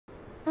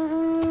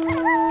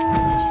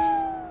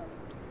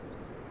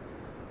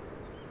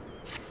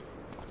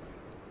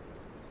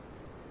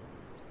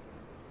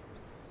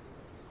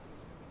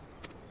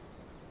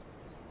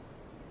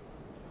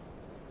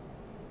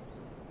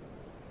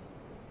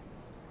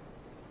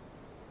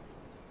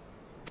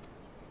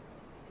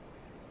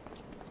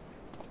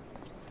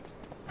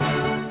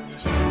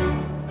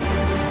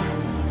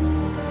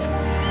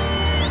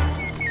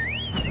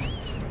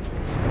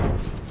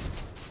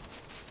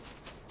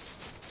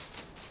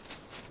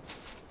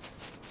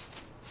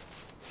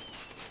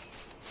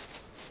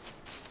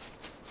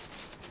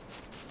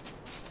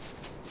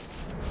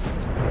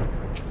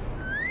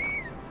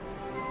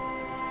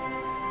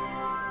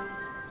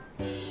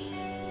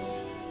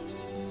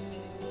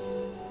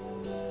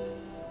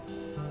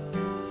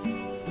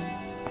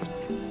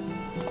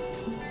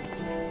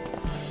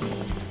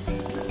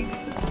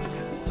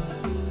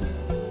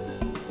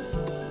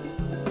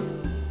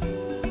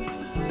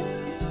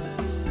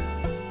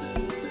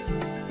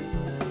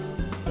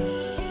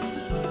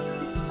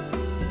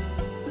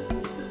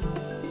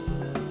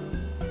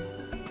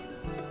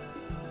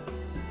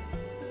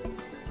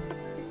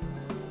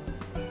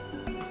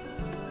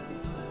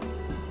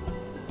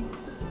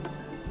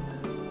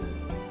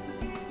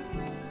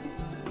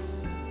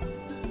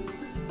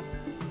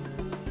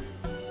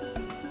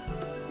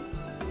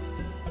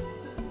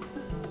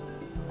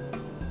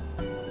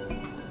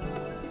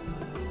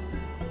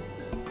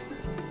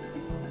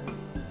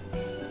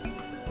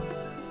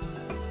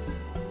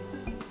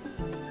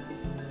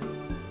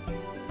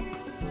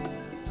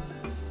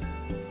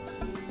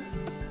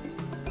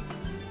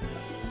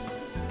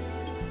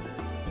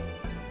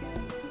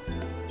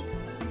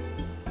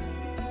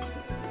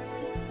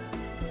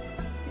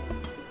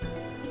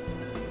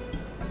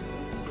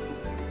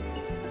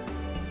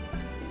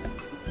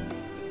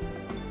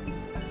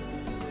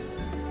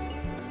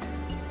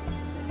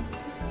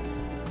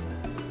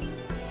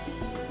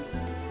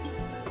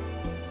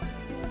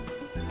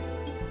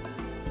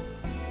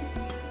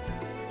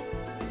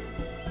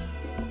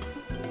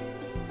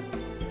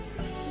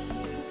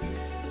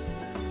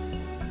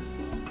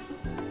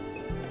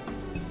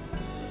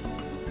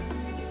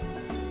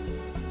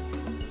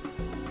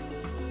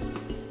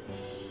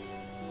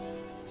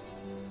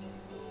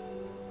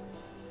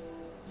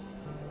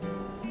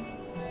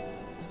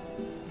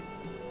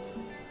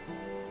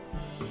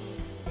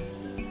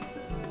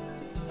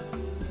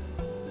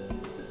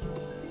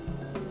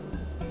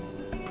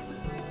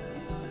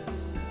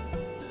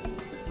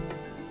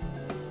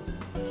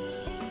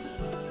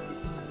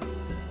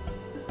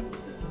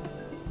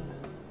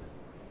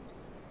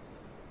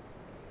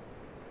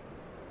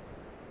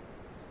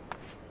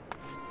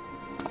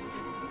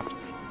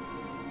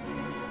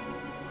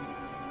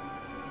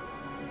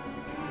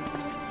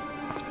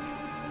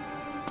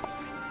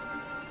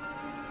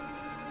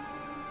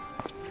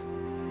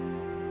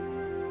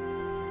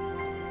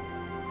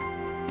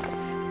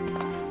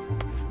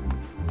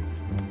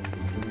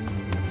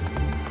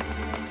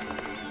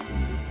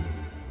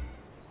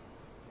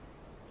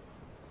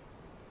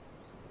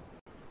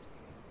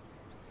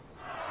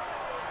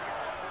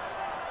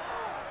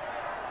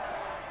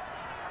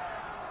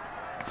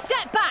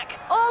Step back,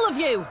 all of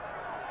you!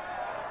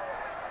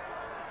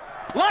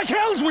 Like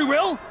hells we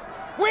will!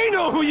 We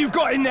know who you've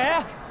got in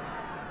there!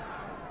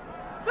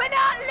 We're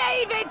not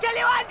leaving till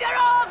you hand her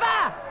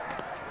over!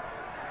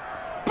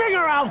 Bring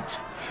her out!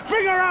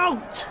 Bring her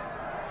out!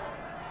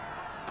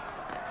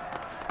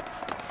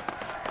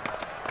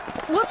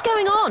 What's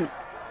going on?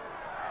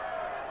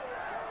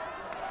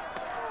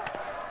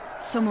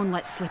 Someone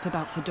let slip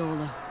about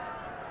Fedorla.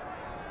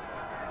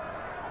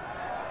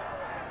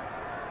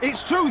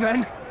 It's true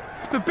then!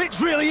 The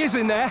bitch really is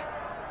in there!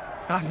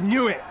 I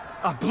knew it!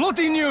 I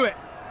bloody knew it!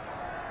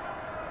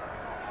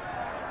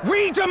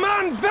 We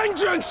demand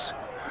vengeance!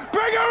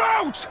 Bring her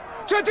out!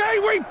 Today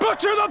we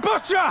butcher the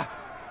butcher!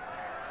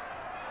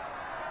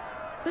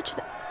 Butcher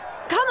the...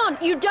 Come on,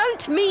 you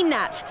don't mean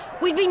that!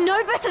 We'd be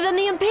no better than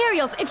the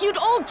Imperials if you'd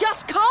all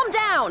just calm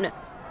down!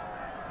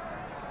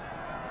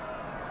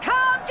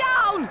 Calm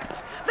down!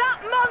 That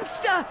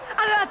monster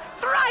and her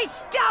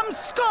thrice damned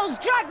skulls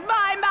dragged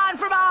my man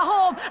from our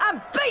home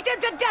and beat him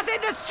to death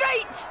in the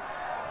street!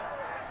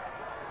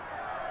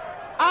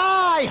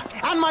 Aye!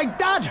 And my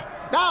dad!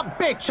 That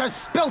bitch has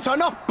spilt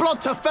enough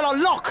blood to fill a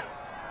lock!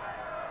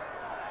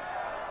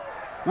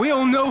 We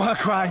all know her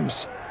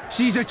crimes.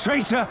 She's a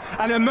traitor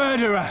and a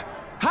murderer.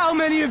 How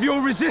many of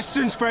your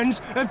resistance friends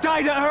have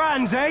died at her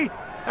hands, eh?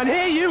 And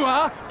here you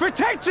are,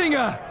 protecting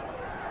her!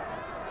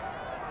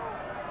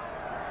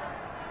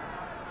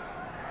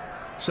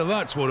 So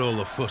that's what all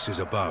the fuss is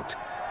about.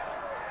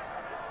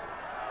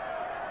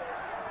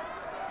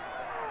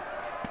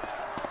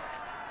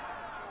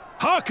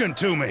 Hearken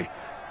to me,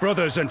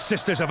 brothers and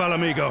sisters of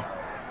Alamigo.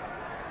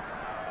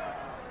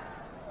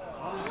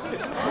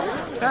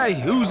 Hey,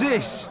 who's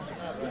this?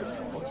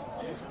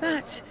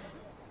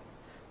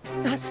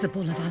 That's the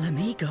Bull of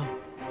Alamigo.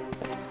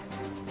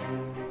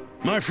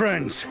 My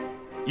friends,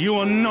 you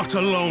are not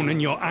alone in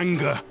your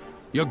anger,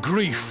 your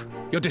grief,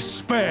 your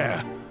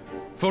despair,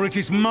 for it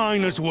is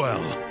mine as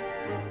well.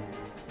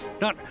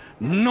 That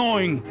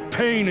gnawing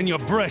pain in your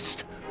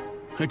breast,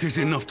 it is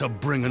enough to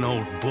bring an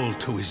old bull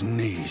to his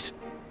knees.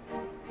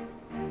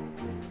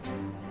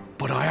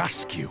 But I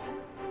ask you,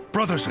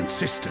 brothers and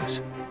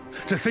sisters,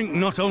 to think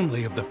not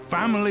only of the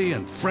family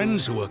and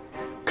friends who were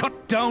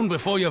cut down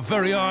before your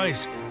very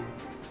eyes,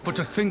 but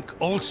to think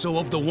also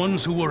of the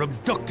ones who were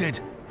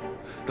abducted,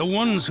 the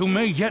ones who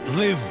may yet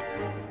live.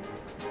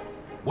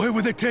 Where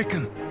were they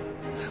taken?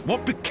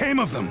 What became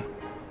of them?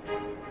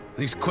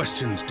 These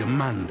questions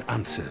demand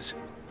answers.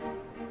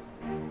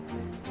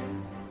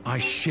 I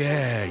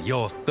share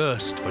your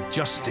thirst for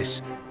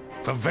justice,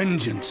 for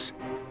vengeance.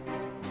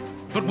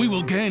 But we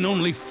will gain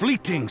only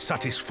fleeting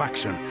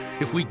satisfaction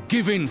if we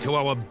give in to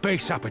our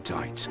base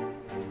appetites.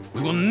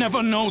 We will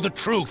never know the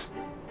truth.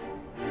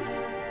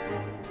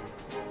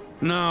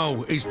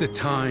 Now is the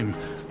time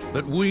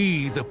that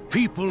we, the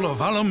people of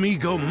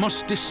Alamigo,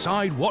 must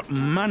decide what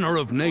manner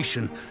of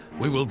nation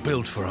we will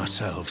build for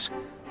ourselves,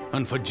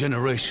 and for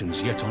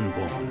generations yet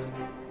unborn.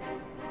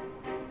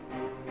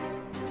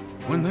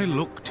 When they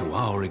look to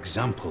our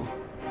example,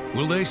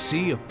 will they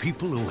see a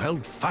people who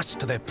held fast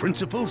to their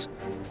principles,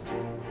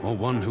 or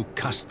one who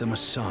cast them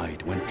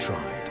aside when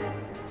tried?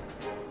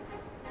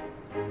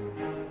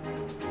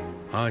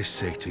 I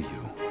say to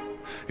you,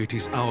 it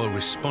is our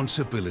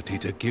responsibility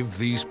to give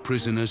these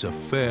prisoners a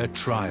fair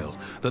trial,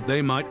 that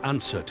they might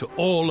answer to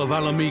all of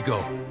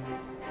Alamigo.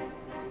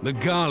 The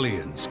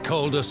Garleans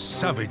called us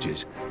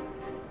savages,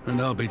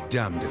 and I'll be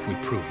damned if we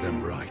prove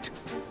them right.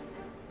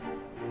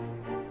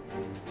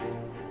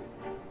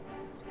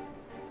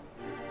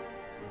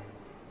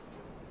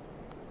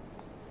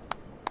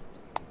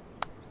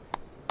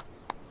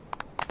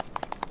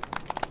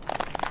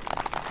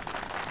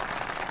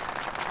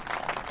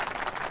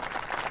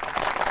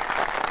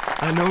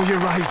 I know you're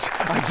right,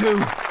 I do,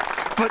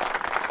 but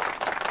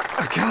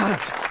I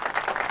can't.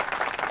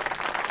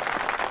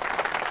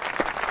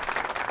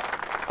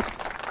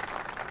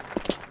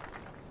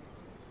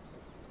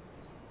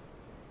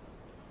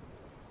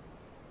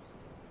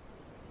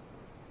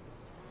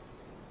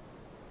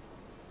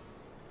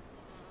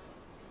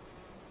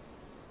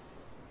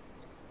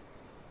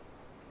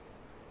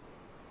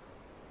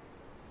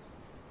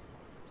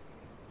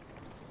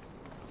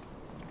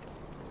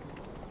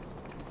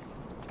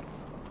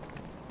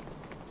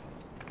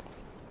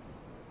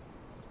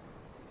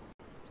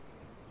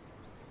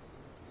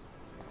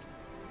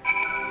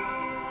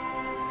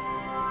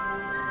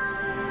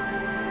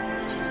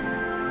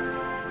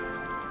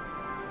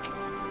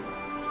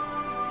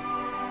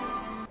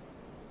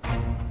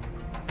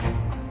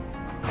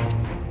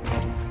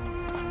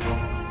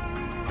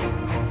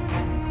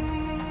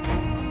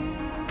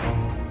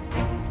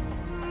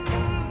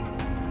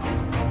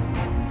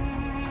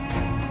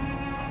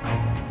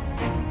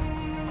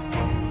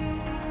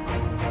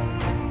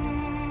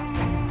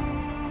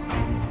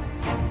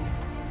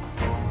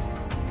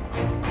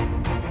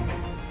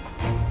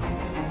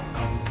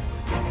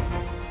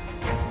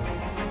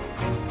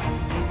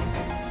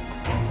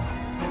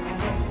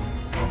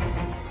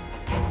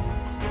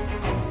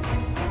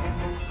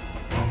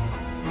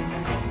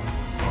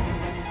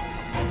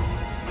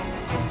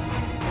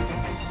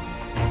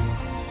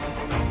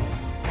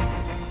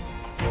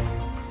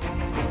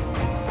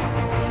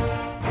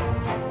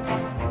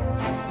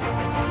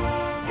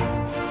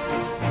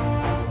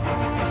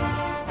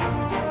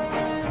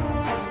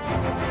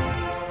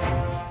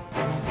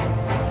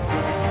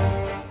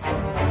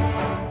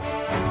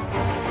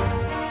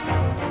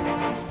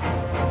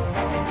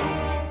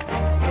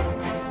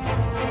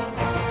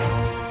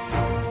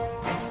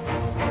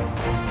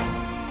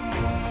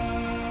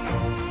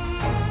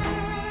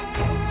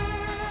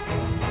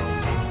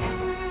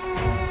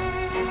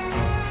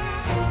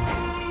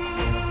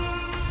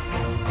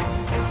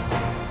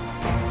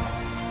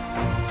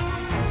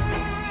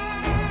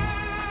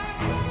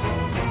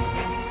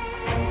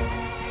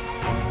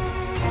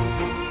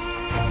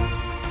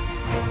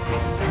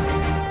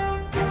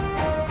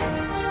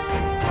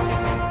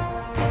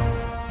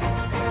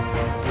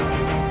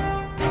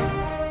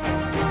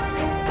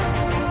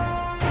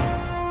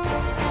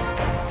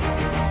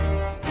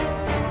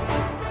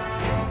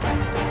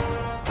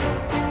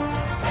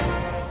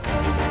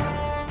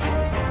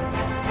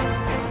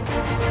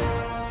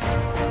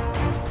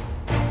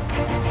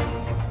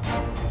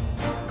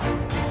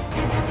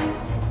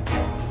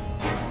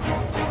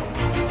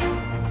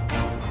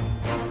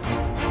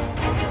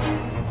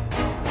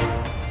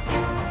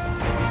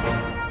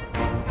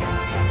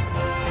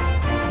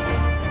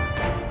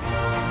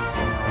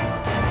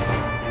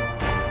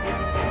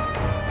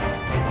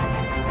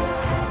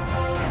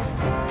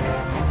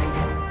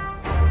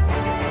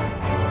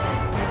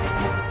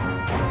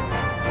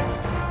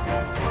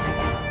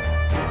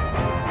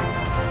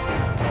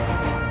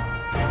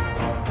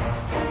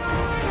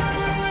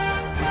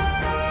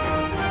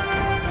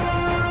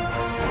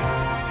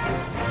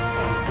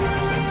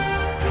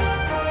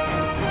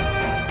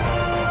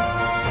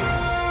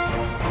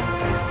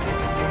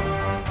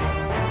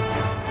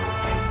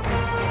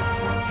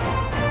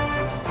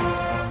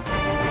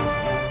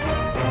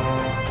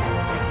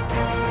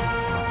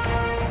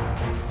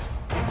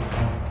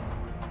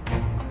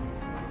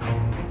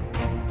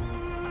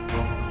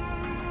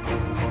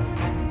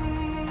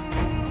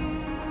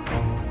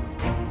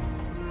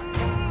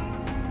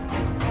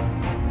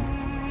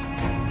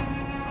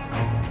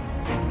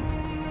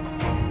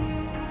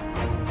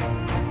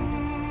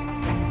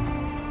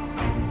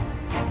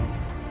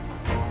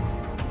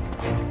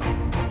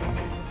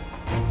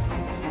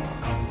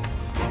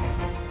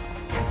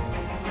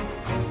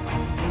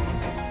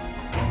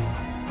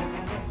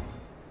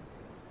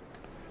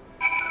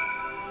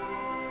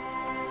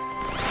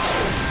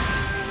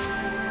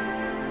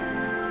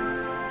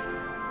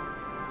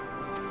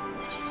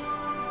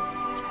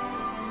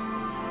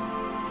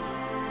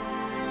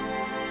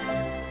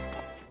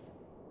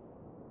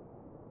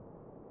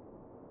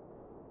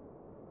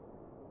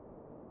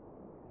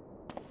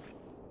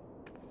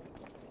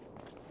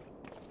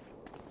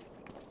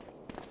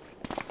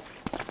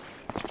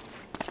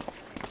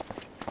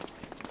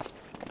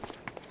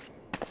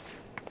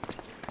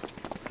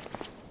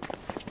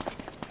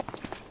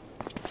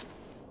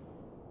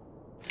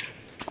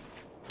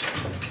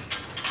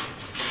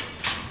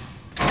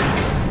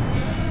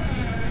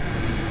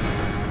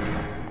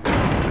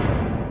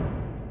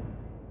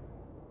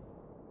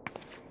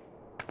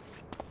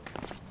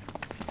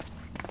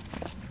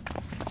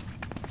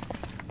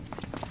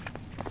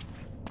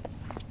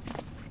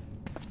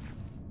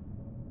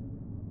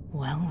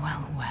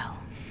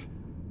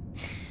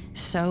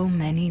 so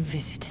many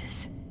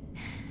visitors.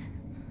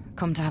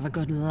 Come to have a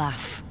good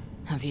laugh,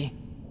 have you?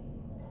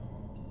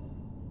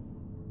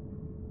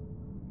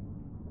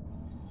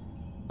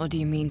 Or do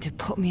you mean to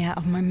put me out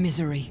of my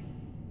misery?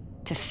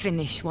 To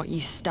finish what you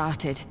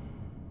started?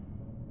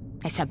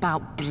 It's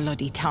about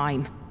bloody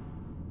time.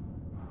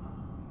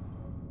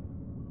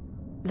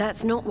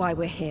 That's not why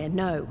we're here,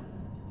 no.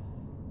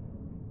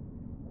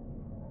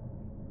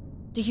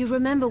 Do you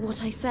remember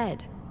what I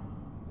said?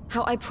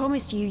 How I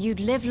promised you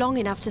you'd live long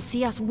enough to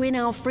see us win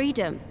our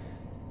freedom?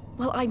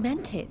 Well, I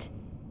meant it.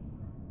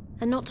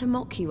 And not to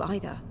mock you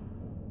either.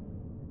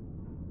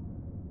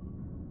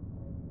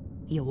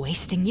 You're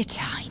wasting your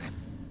time.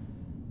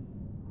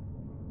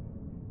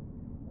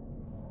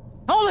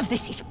 All of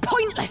this is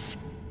pointless!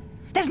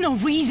 There's no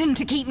reason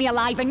to keep me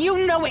alive, and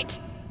you know it!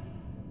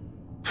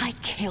 I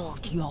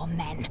killed your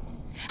men.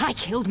 I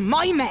killed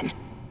my men!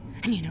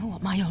 And you know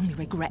what my only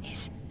regret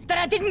is? That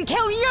I didn't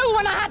kill you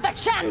when I had the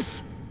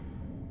chance!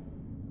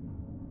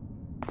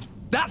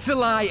 That's a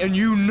lie, and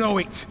you know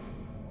it!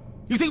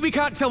 You think we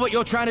can't tell what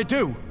you're trying to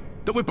do?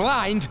 That we're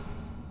blind?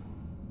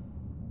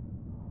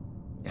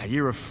 Yeah,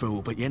 you're a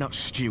fool, but you're not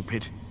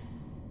stupid.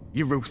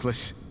 You're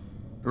ruthless.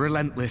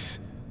 Relentless.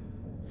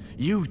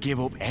 You'd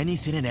give up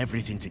anything and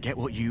everything to get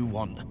what you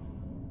want.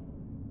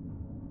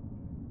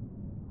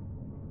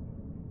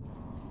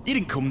 You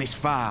didn't come this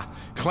far,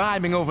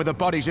 climbing over the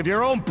bodies of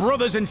your own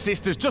brothers and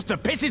sisters just to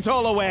piss it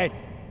all away.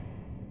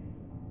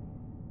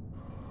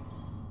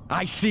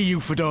 I see you,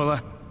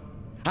 Fedora.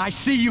 I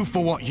see you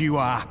for what you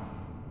are.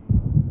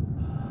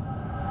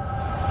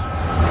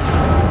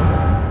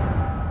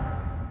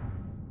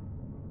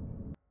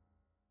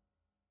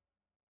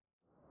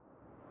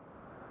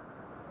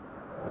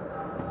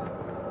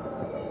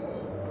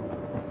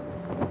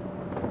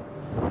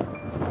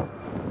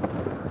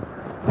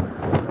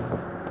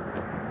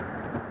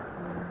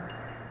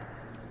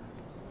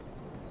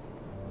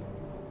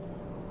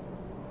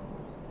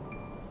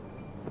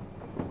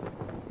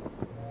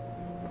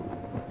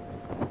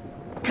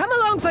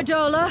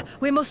 Fadola,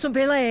 we mustn't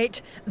be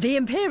late. The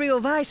Imperial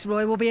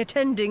Viceroy will be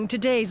attending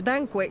today's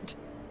banquet.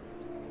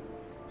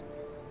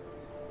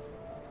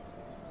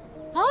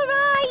 All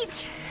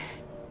right!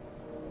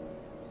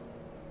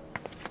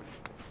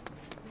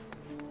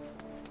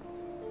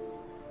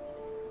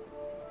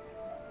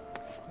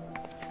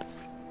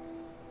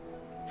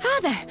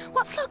 Father,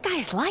 what's Lord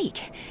Gaius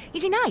like?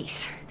 Is he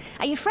nice?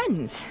 Are you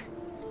friends?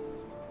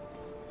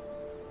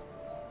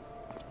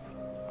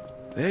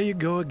 There you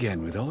go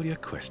again with all your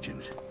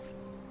questions.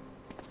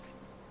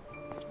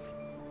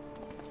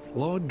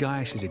 Lord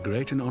Gaius is a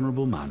great and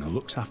honourable man who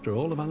looks after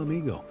all of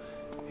Alamigo.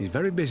 He's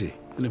very busy,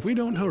 and if we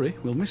don't hurry,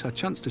 we'll miss our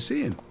chance to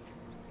see him.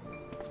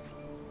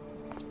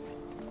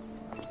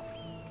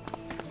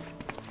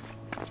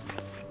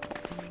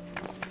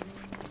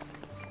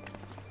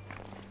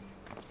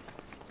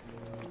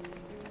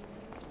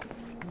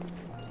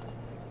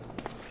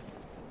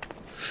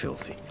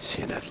 Filthy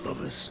tin-head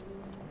lovers.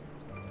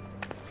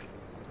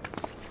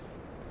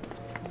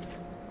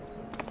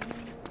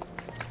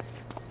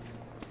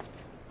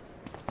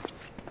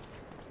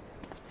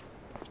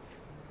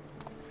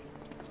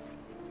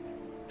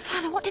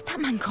 What did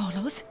that man call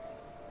us?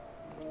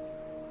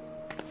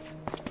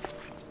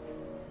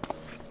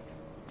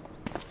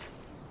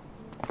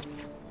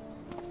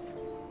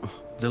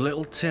 The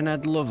little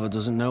tin-head lover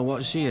doesn't know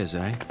what she is,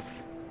 eh?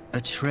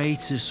 A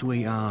traitor,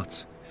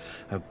 sweetheart.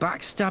 A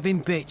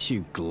backstabbing bitch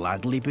who'd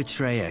gladly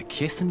betray her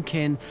kith and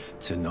kin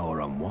to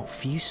gnaw on what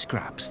few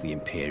scraps the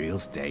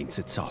Imperials deign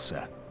to toss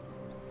her.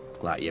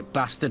 Like your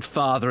bastard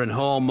father and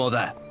whore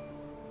mother.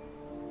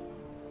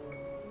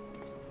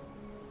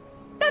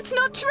 That's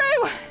not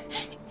true!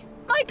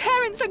 My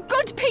parents are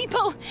good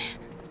people!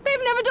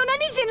 They've never done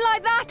anything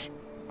like that!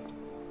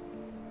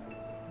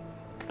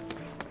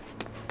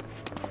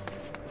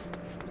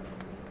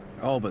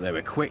 Oh, but they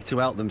were quick to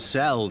help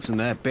themselves and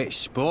their bitch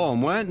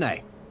spawn, weren't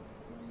they?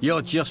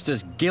 You're just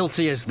as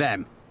guilty as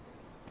them.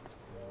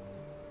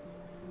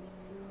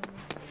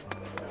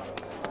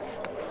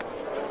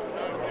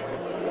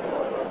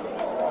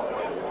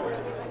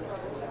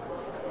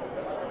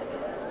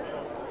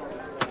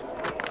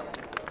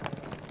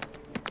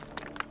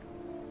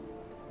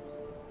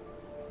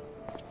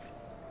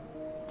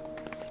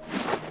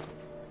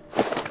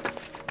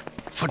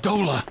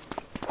 Fadola!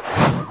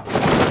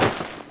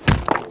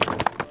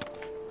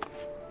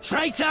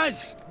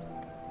 Traitors!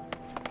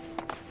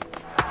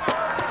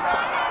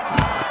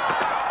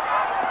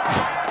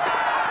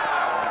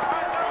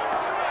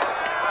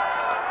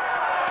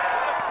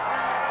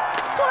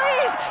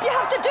 Please, you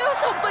have to do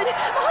something!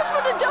 My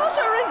husband and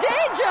daughter are in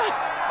danger!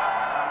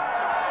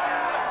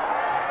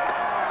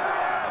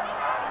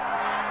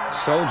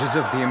 Soldiers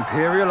of the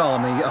Imperial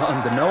Army are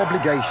under no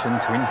obligation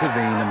to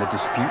intervene in the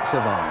disputes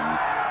of army.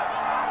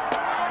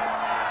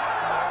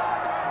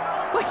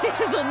 We're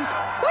citizens!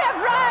 We have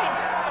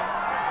rights!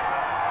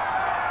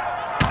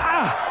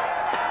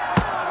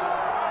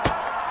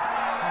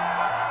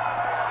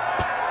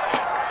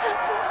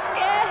 I'm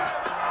scared.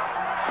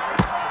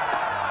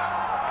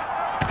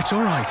 It's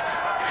all right.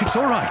 It's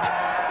all right.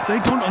 They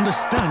don't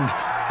understand,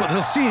 but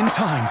they'll see in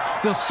time.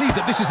 They'll see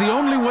that this is the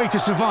only way to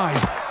survive.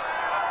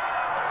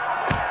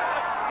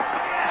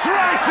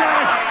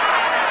 Traitors!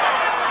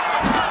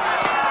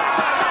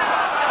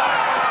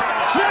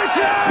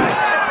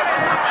 Traitors!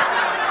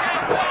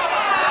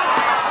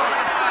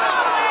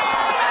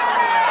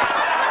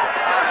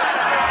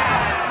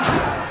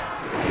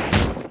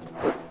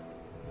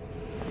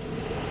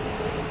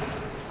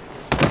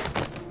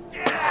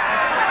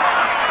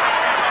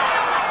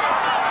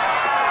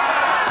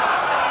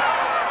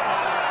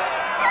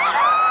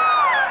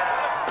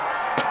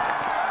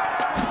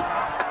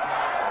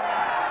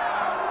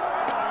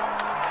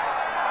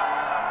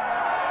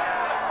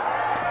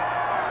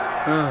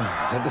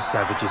 Let the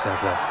savages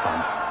have their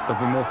fun. They'll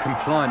be more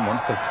compliant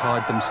once they've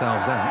tired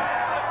themselves out.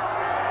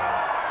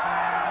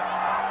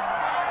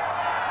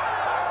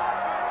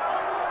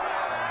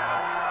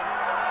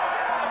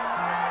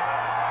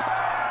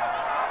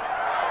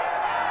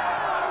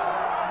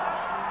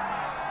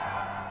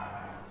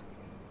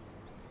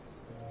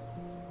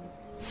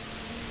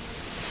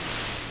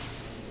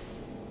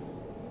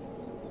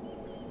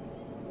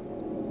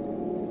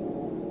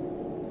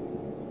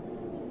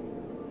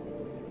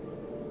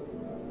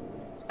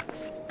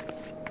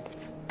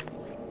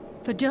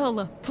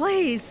 Vidola,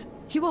 please!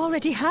 You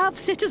already have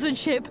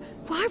citizenship.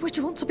 Why would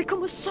you want to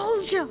become a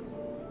soldier?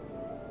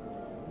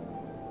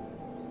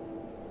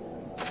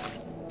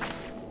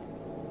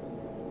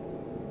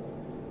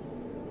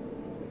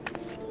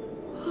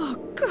 Oh,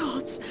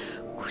 gods!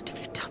 What have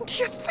you done to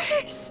your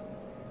face?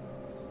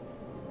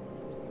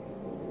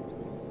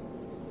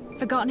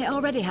 Forgotten it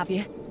already, have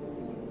you?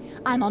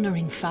 I'm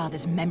honouring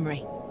Father's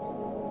memory.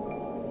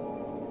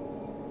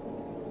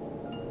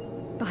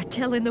 By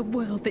telling the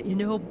world that you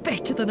know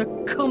better than a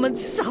common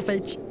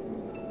savage.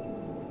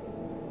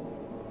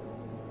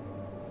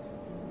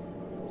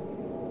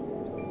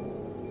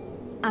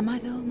 Am I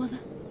though, Mother?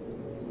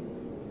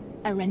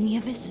 Are any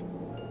of us?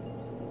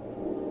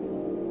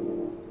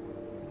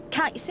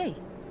 Can't you see?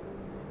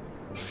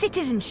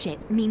 Citizenship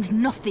means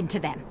nothing to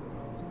them.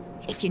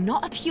 If you're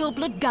not a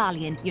pure-blood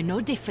Garlean, you're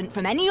no different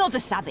from any other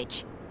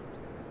savage.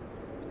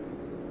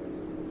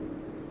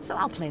 So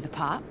I'll play the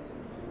part.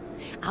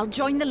 I'll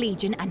join the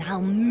Legion and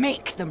I'll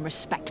make them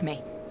respect me.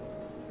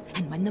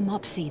 And when the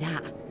mob see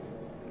that,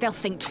 they'll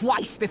think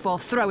twice before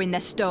throwing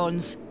their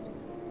stones.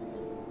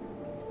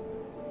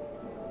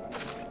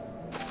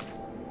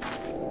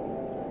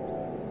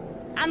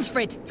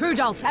 Ansfrid,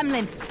 Rudolph,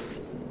 Emlyn.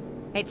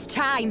 It's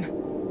time.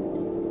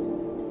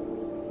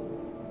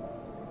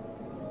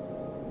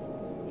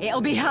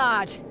 It'll be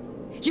hard.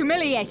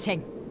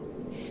 Humiliating.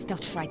 They'll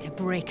try to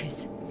break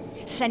us.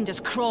 Send us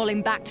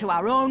crawling back to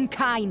our own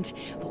kind.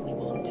 But we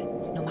won't,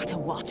 no matter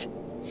what.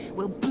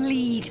 We'll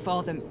bleed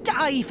for them,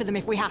 die for them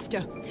if we have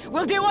to.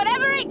 We'll do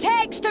whatever it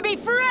takes to be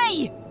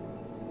free!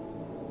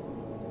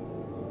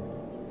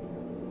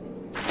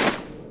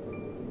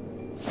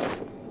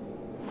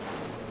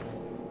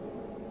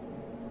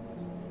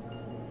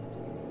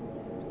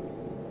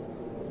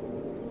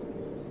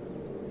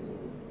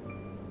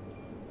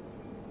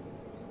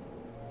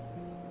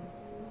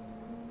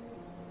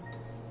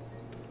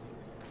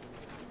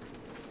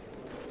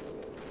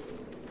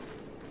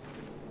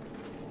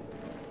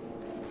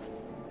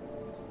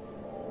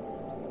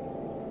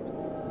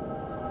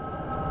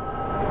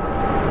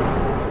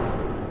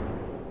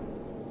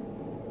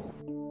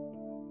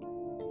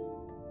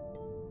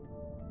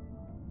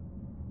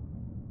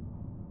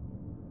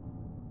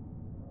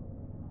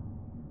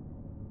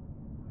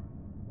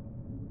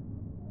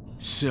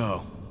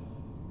 So,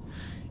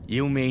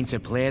 you mean to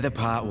play the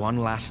part one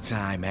last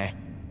time, eh?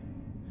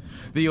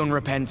 The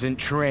unrepentant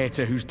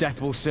traitor whose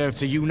death will serve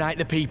to unite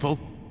the people?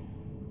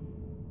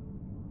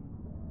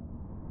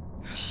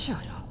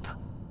 Shut up.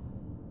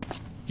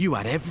 You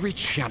had every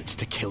chance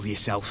to kill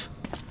yourself.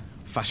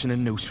 Fashion a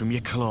noose from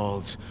your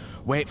clothes,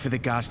 wait for the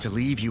guards to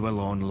leave you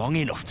alone long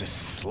enough to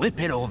slip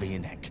it over your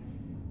neck.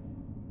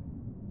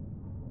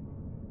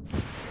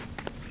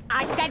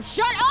 I said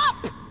shut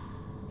up!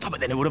 Oh, but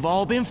then it would have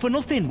all been for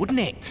nothing, wouldn't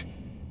it?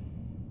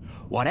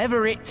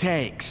 Whatever it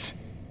takes.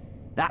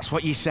 That's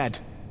what you said.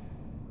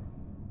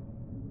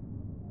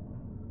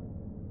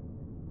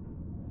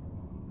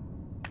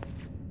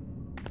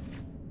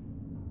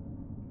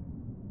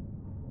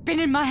 Been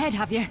in my head,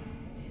 have you?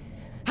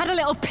 Had a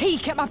little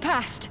peek at my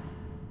past?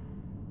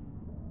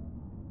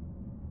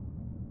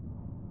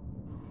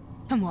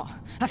 And what?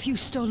 A few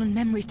stolen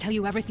memories tell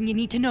you everything you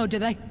need to know, do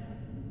they?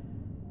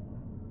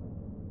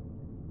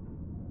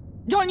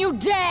 Don't you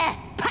dare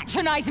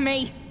patronize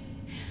me!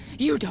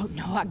 You don't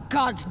know a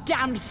god's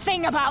damned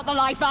thing about the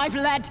life I've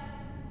led!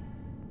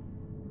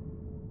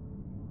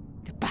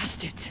 The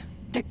bastards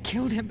that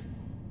killed him.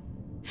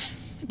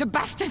 The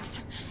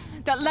bastards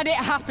that let it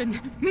happen.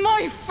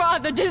 My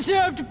father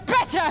deserved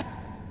better!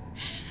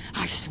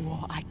 I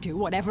swore I'd do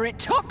whatever it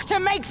took to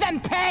make them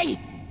pay!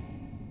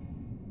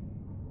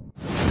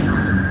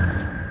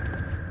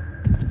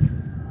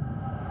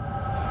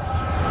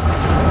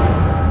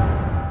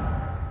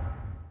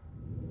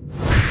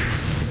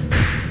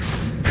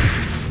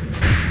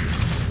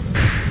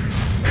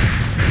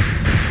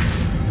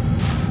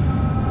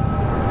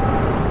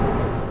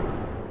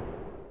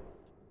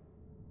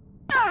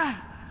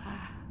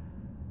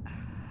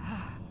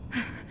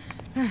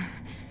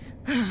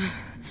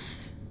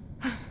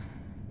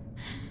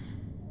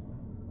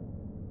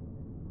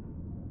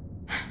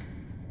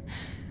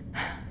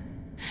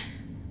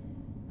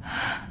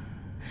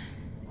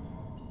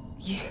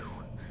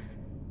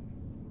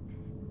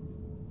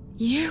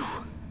 You.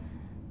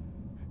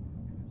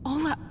 All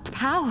that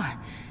power.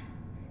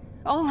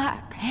 All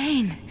that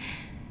pain.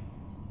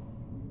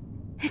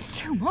 It's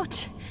too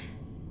much.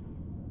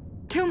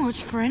 Too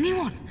much for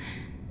anyone.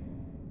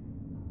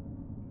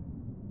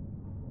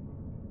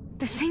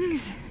 The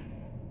things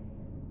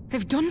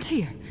they've done to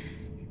you.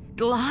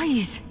 The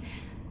lies.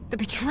 The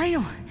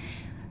betrayal.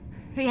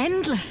 The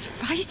endless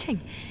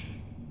fighting.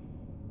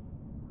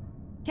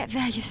 Yet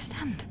there you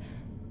stand.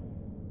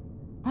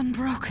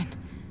 Unbroken.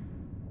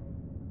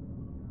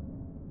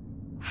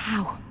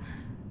 How?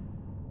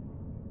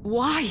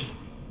 Why?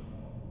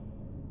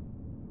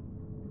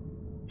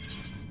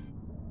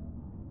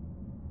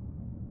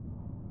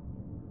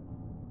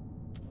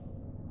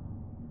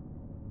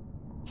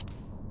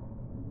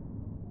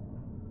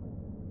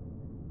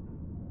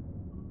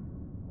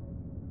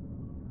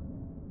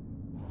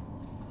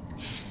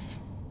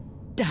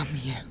 Damn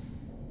you.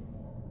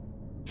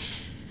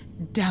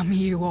 Damn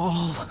you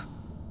all.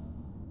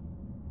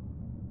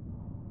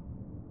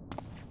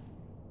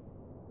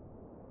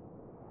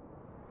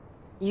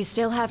 You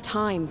still have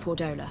time,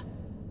 Fordola.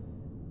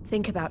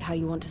 Think about how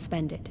you want to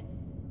spend it.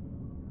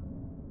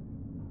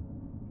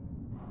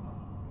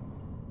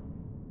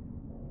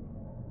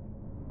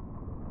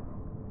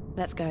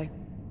 Let's go.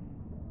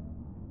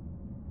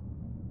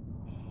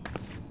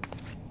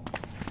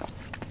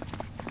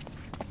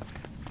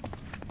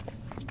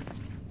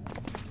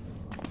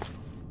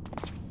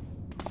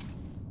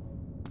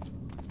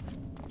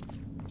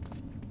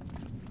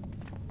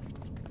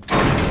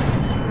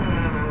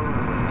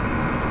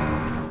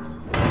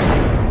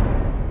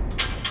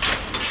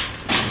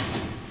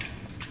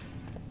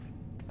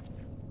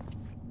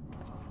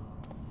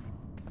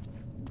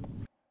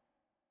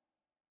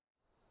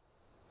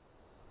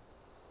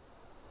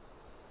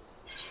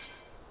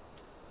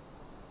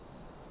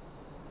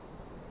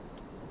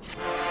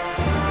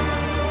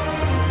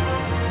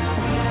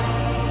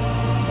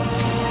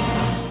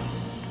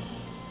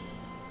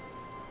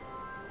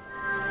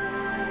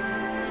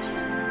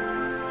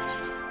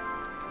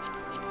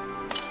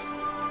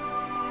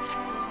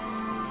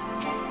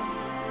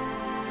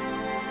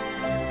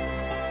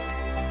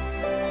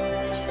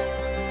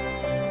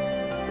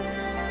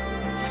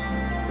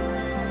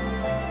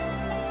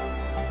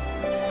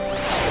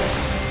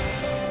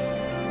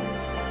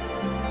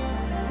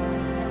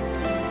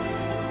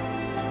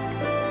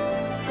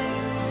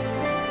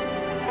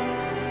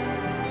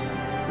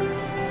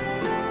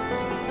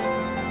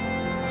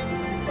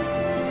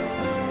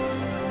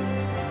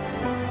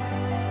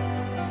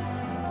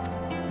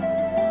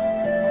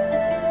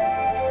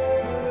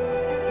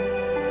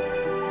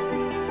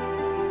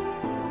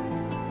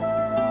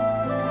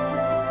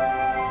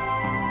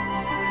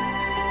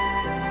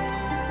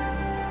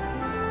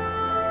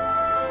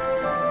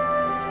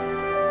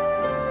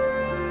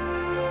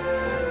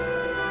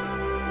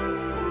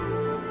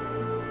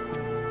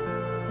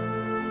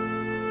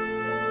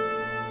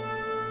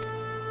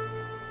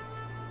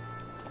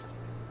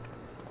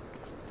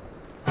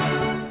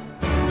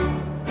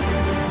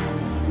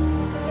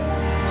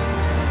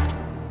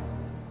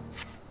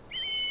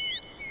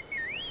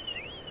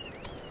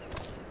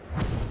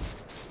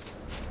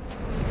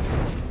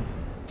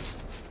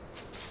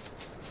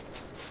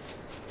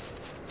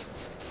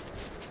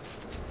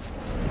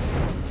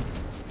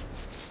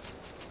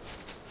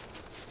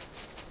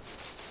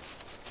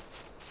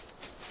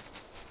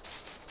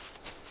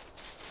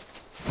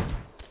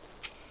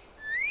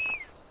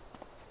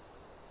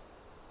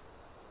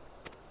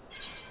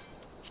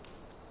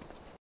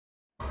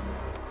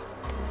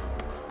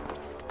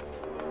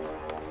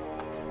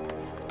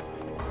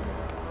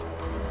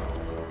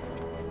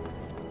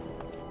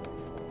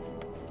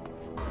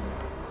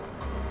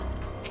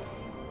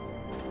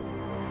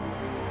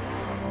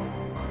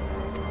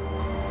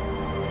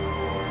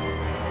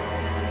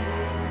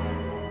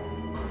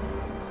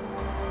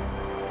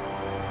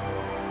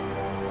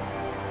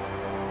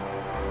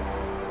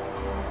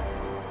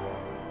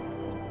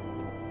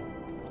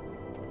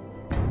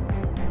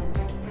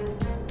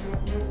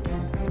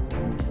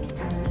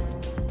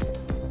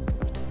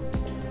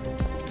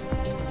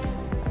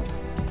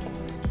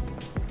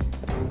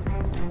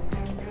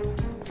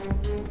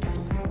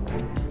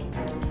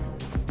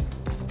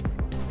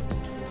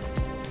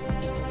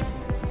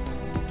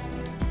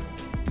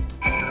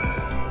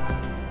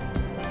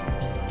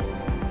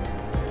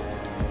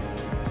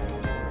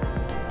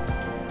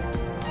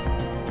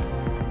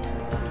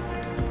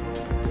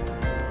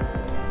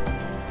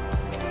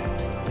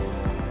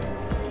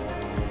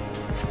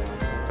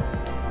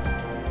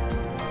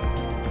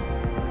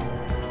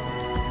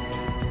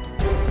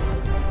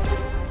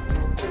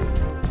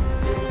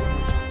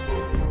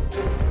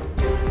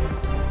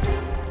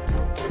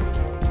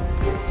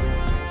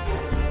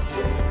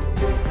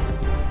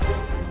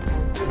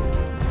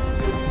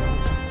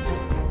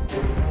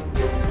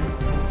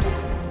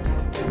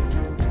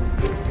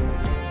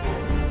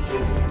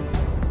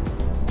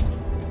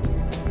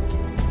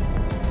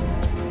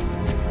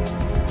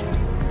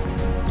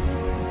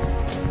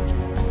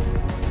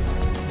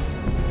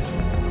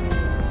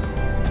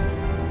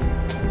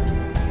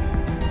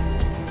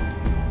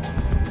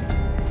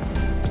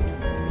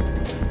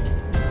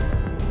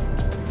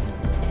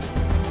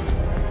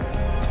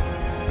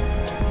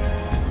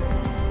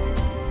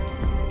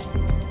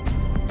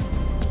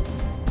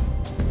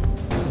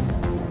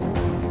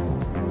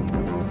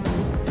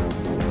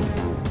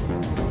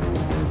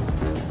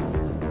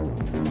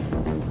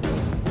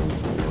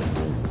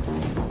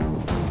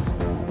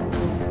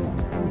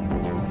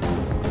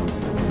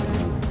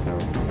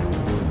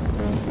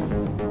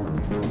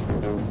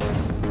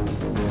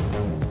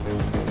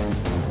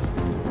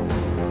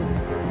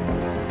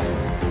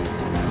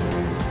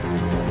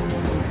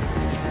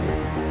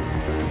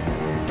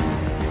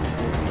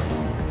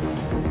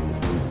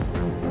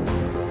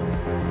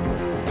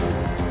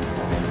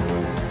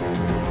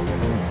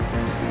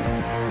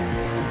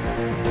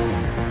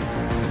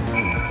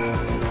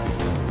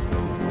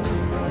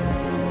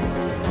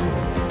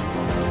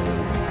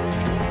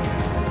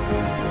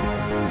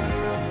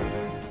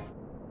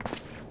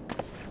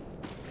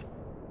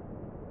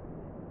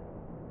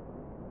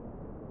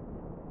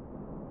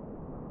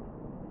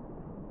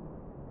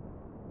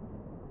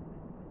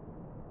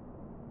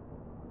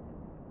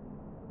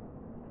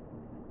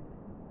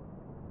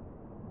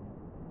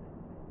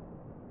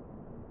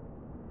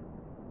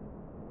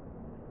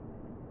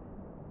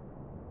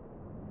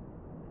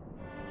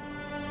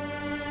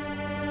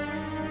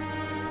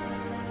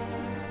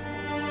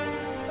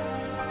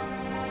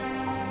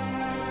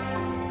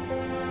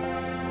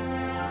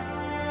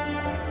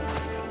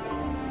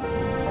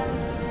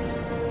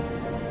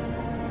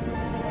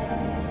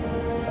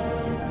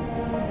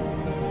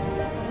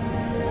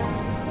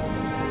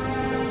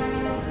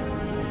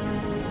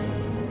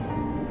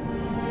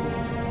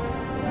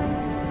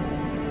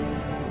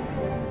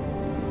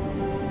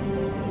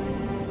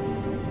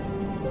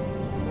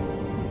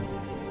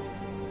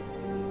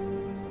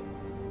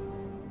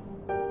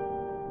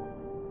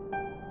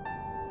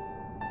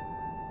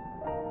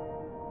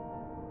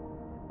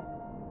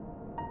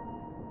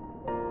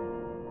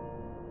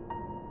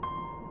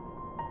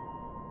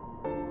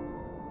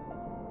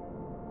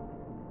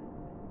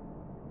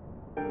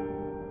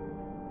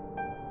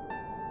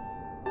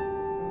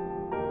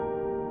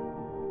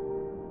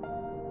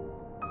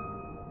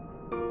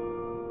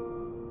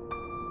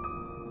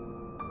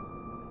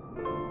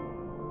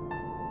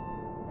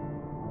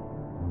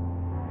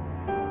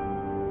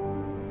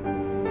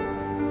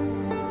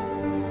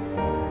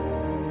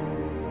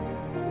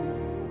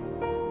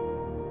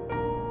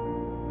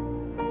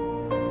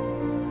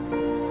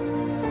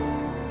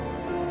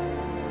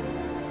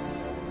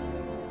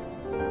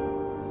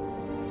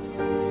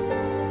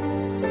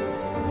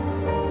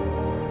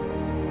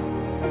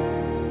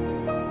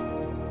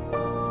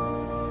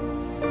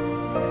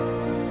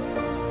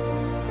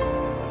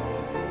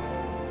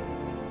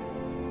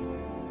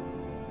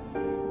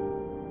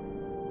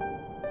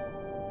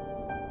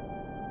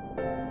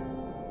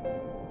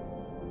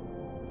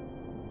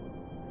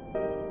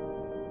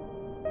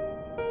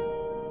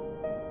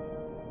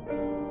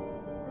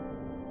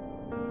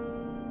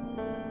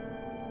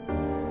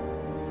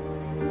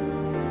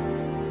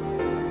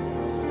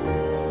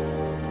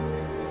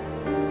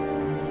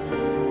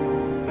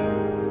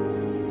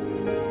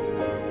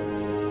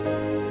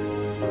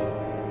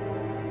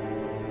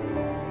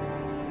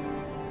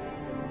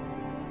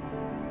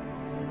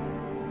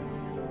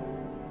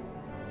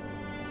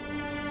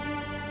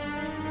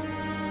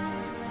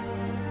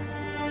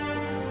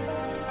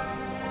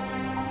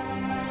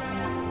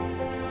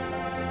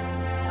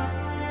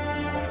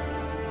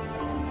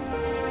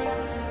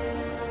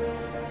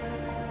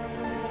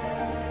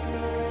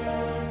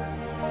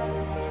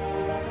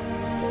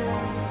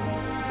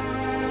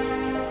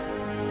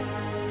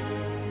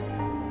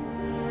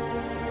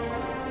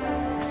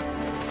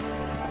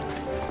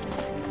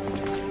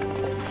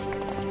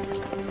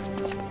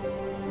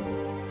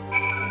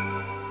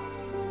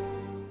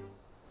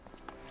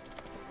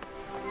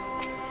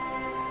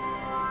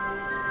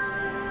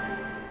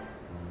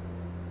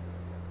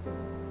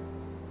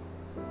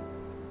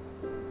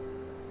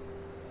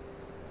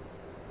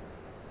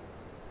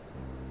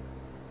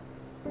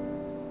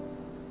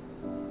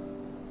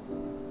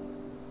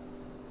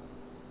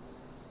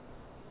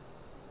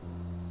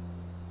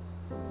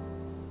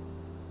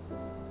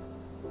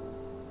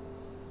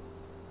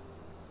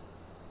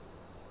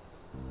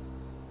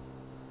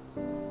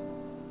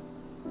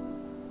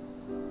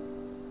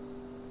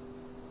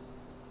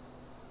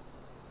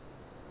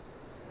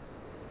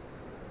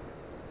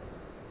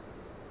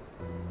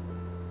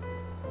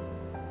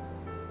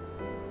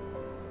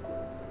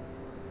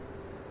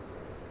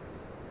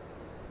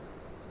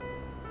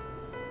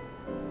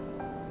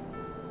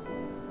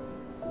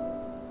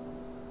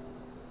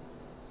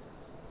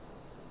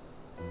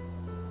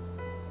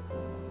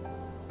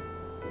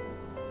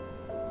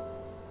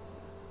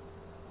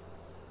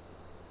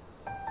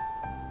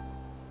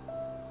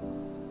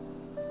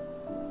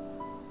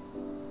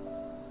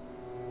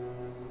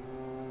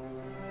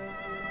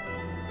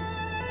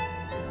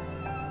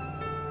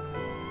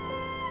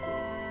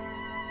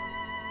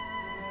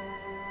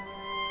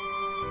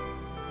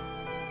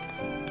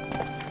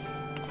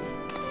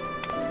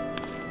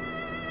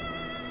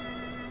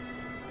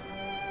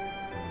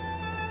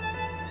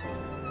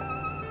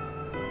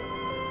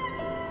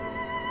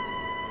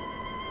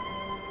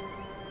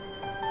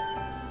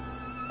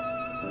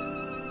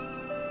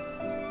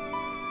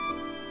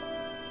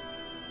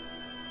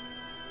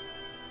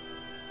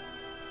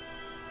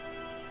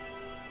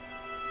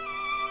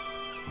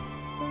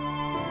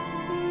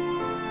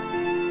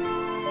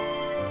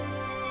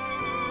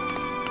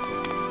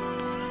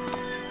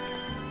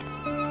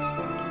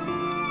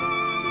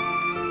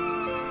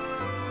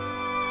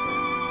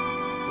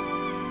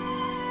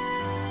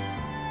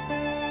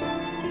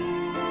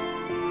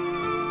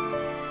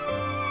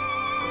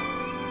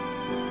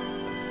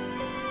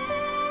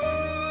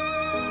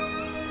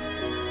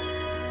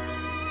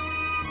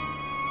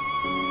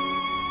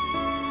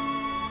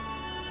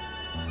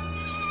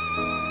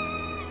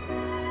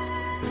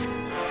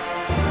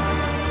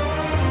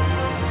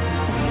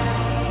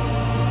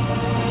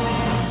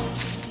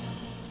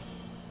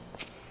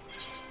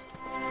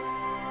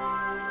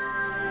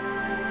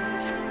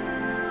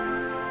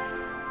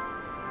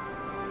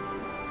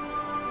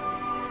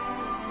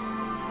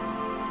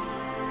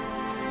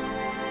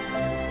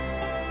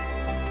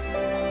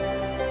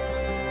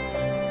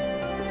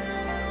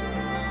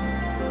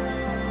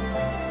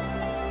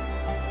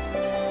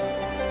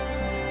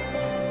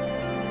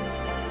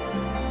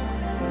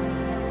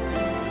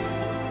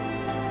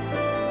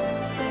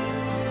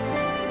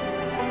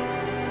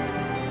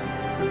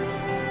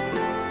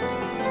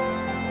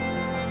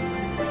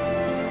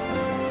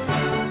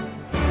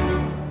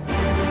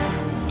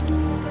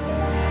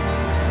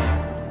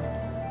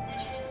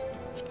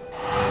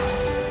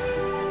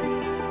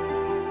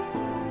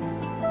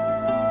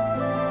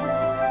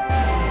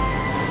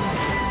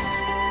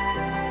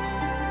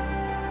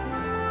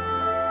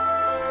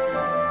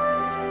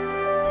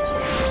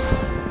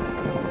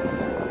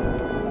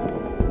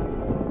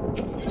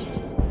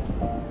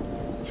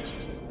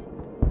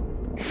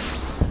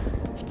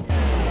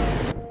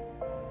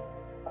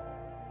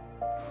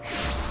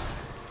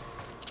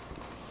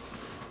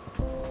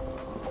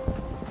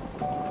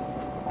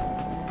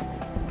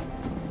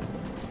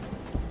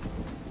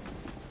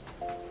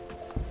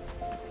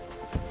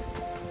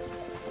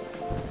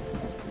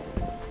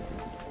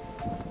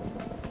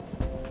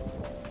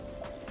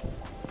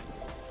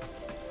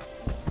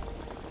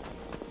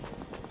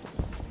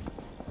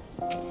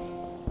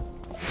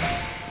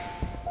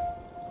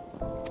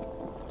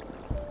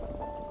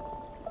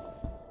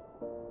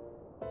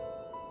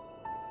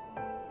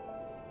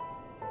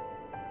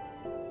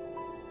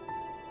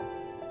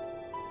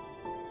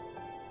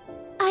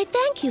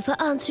 thank you for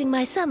answering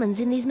my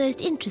summons in these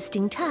most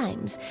interesting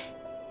times.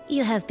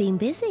 You have been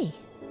busy.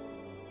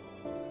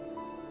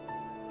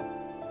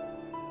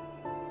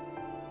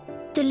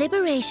 The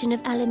liberation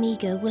of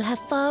Alamigo will have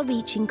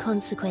far-reaching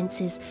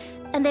consequences,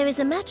 and there is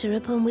a matter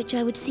upon which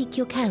I would seek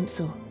your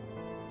counsel.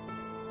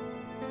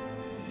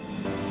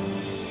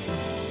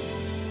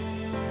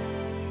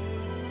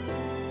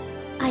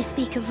 I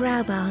speak of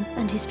Rauban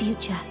and his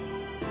future.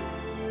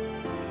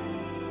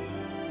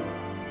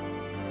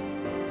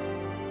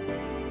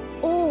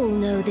 All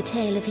know the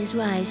tale of his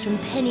rise from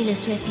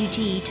penniless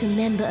refugee to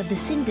member of the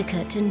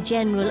Syndicate and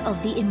General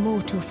of the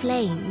Immortal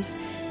Flames.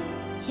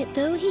 Yet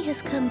though he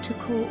has come to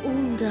call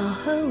Uldar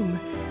home,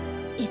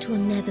 it will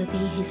never be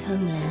his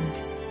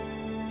homeland.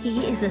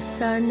 He is a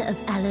son of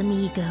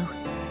Alamigo.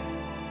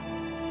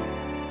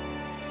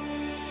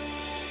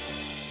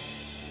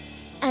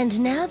 And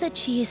now that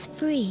she is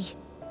free,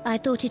 I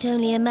thought it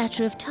only a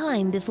matter of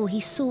time before he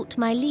sought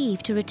my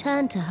leave to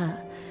return to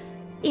her.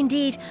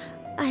 Indeed,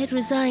 I had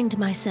resigned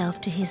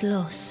myself to his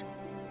loss.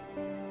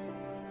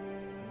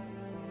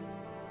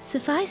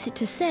 Suffice it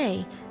to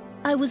say,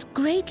 I was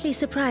greatly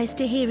surprised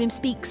to hear him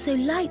speak so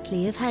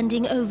lightly of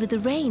handing over the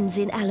reins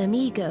in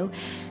Alamigo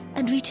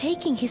and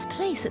retaking his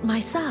place at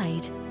my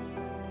side.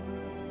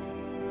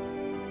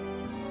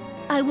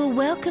 I will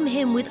welcome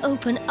him with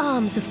open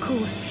arms, of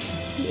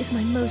course. He is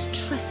my most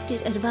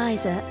trusted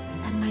advisor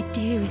and my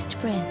dearest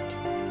friend.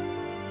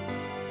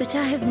 But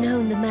I have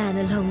known the man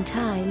a long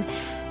time,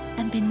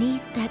 and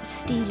beneath that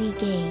steely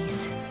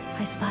gaze,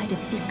 I spied a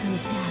flicker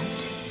of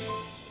doubt.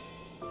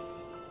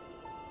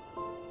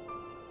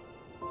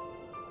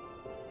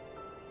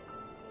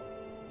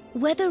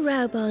 Whether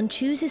Rauban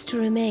chooses to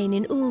remain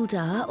in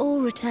Uldar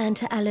or return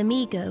to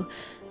Alamigo,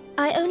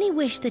 I only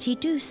wish that he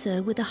do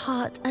so with a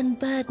heart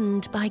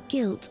unburdened by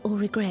guilt or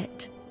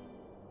regret.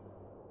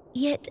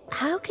 Yet,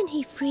 how can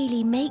he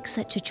freely make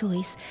such a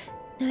choice,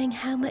 knowing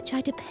how much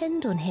I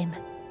depend on him?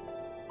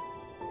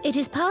 It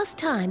is past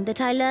time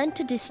that I learned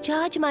to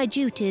discharge my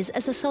duties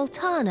as a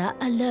Sultana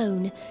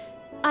alone.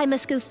 I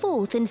must go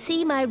forth and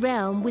see my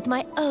realm with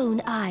my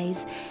own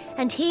eyes,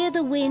 and hear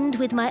the wind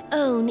with my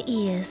own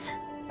ears.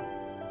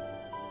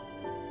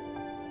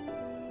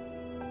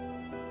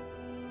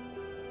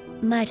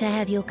 Might I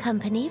have your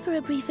company for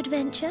a brief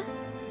adventure?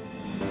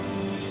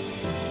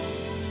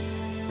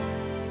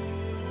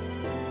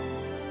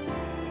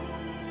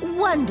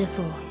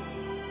 Wonderful!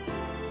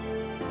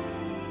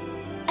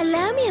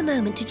 Allow me a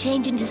moment to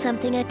change into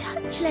something a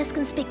touch less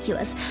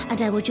conspicuous,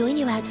 and I will join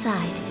you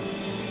outside.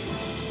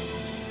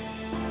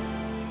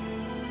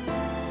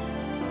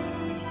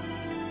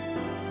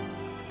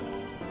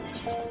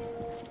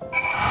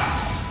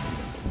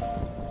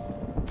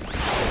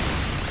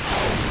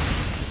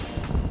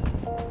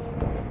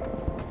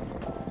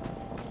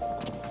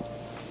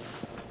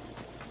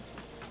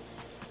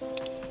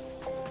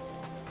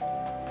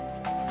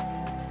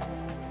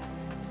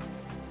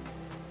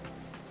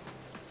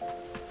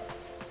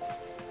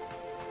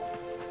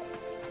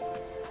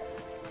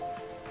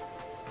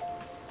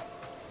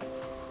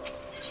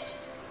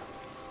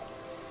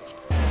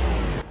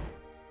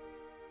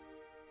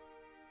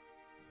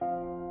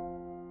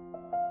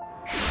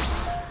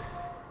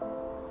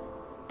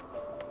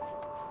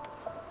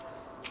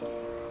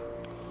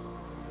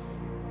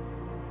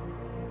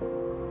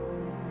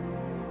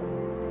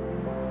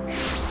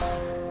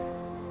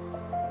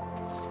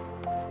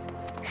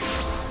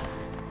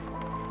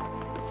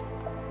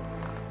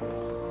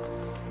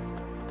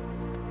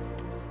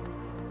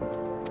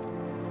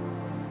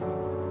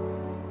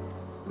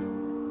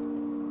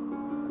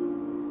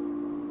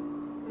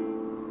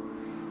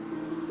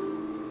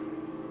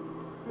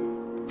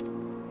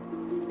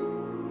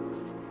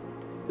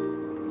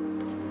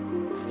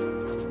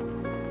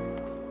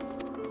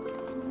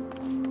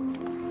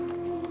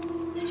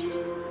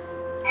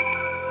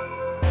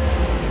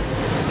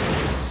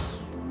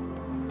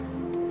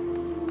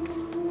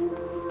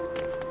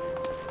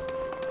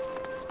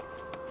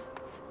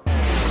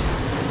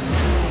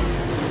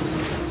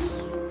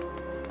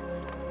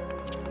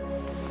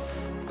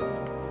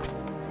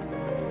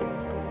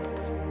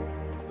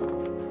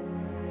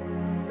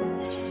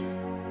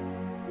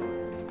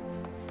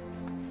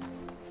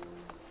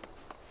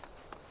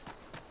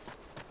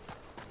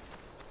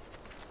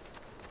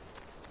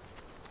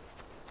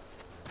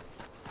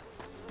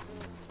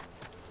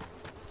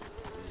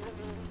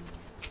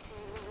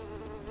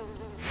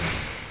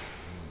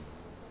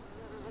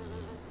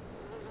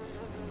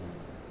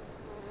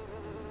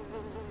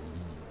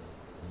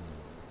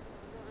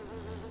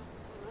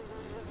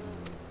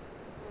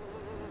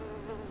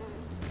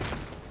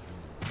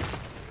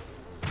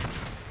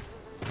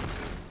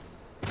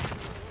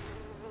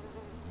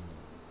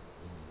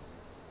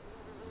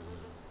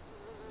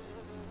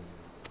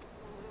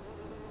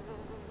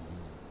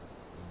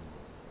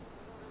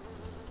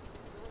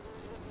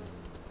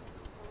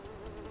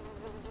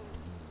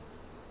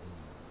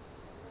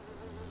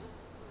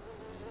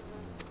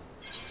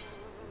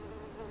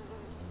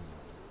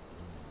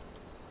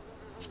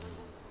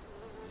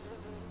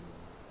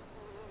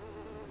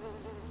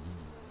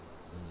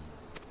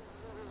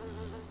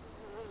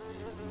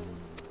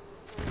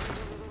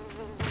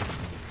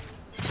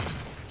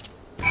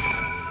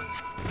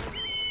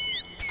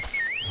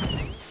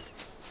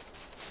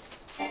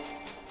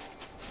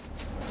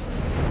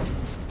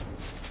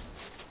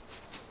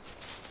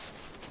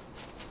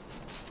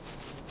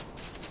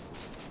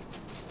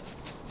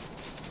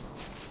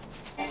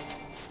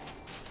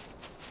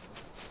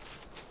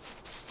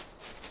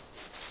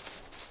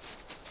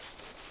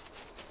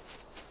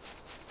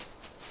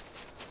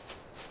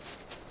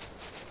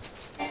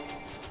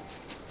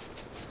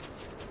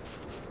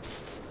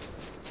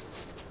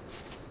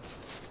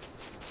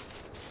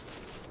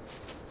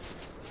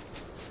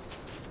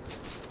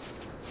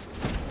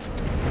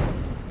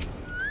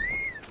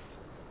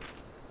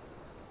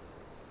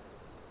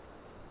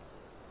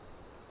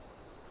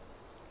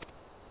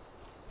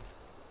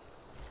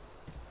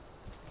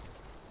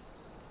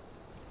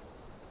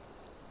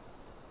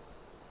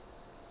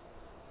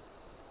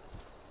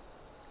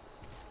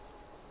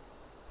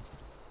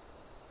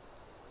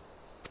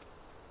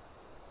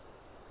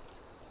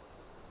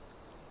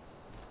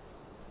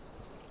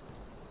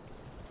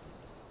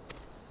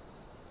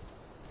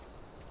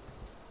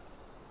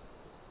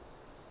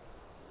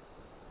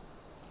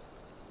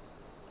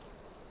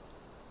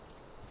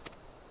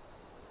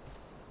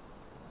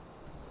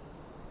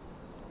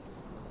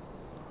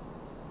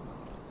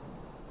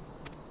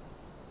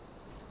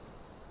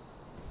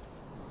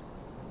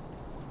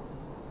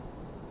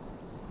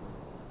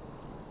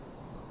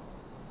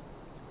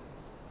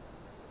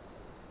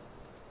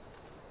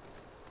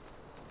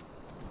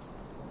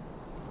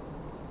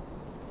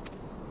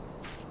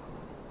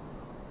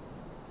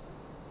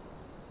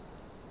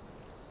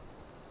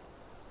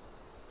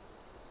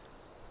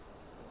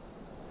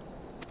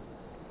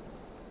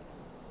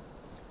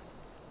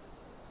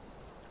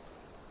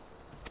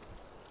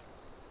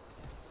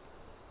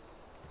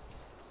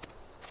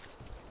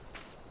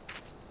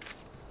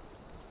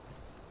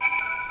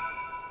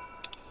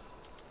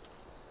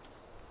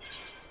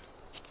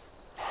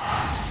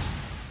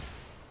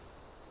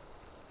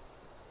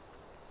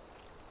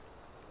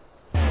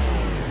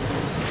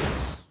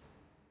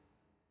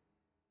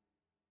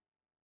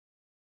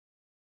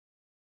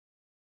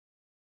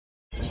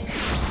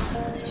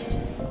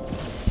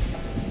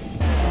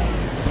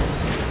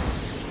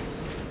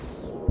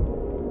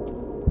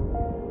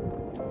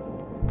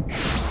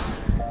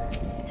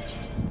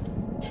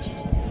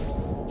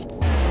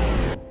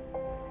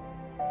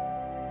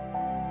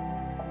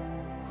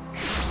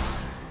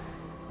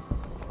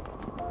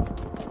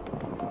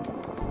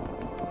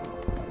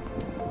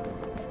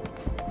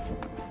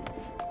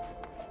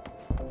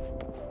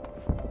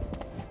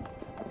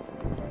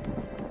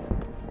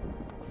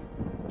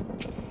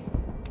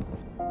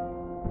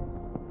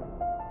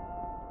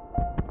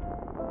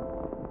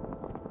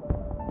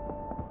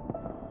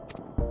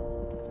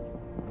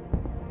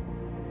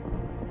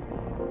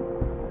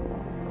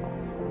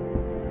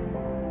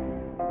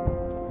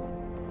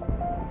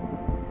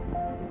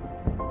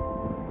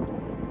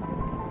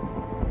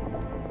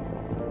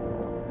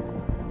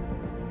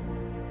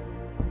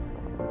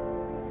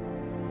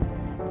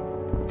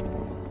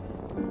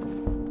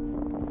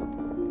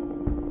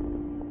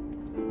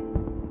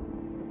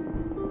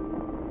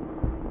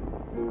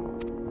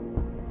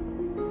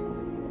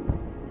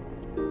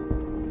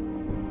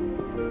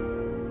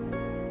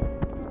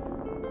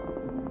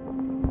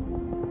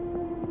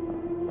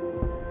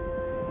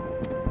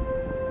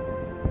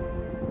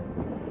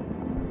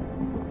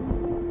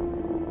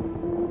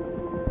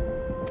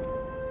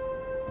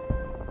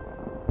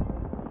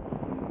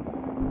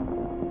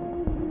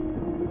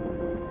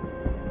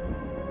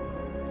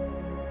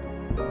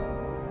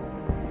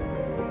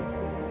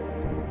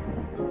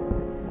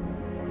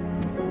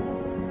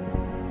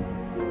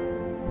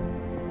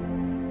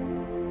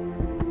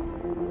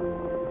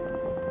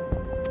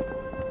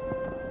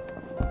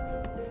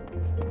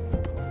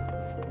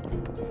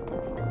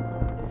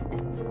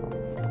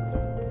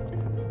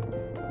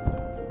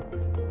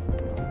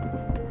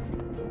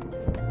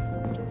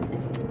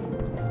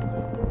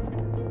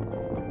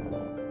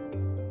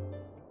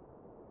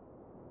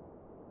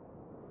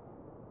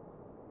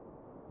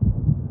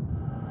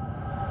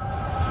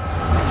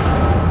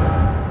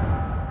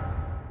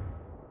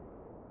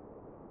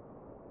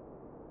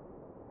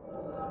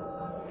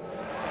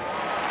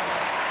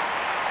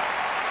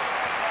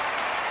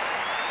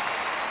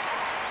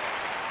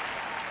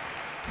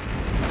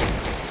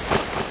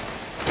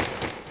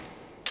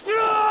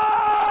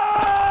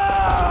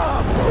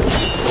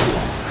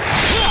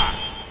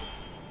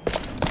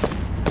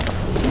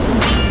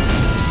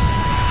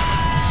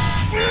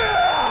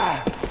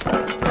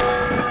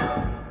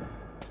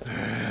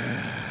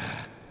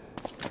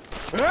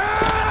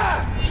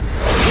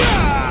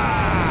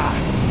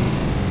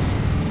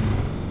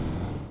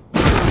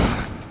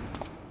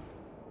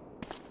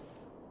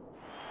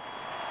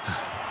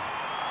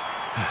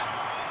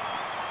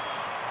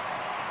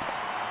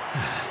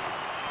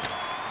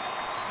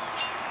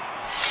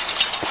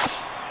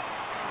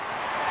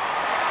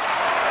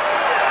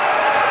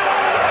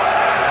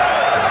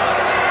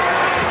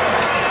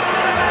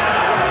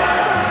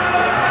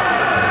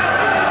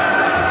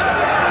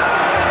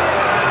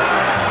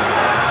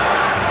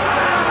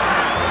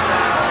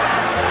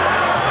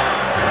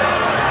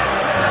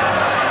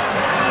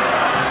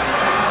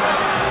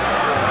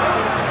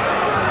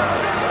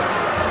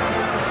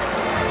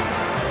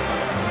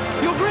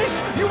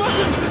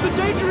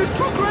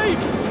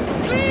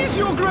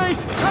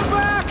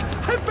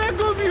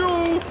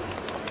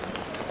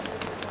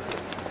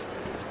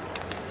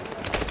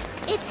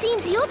 It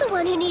seems you're the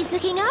one who needs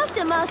looking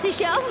after, Master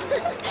Sham.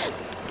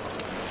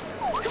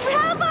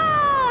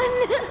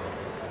 Raubon!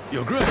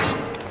 Your Grace.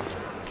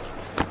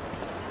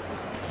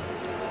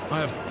 I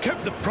have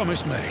kept the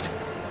promise made.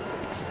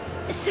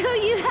 So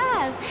you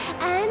have,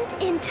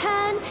 and in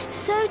turn,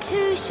 so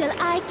too shall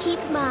I keep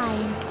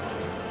mine.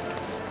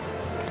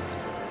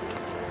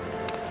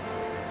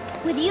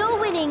 With your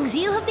winnings,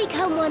 you have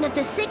become one of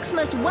the 6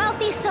 most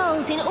wealthy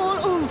souls in all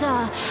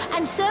Uldar,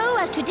 and so,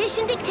 as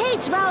tradition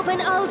dictates, Raubon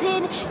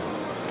Aldin,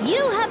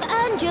 you have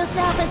earned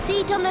yourself a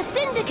seat on the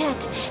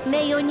Syndicate.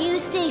 May your new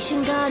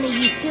station garner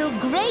you still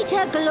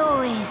greater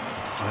glories.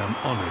 I am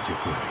honored, Your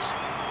Grace,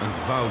 and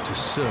vow to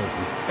serve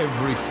with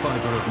every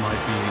fiber of my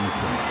being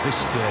from this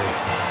day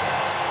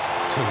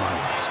till my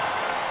last.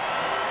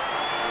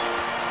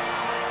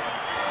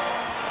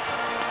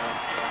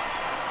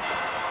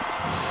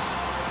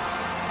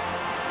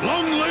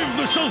 Long live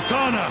the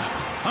Sultana,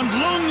 and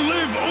long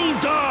live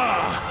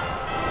Uldar!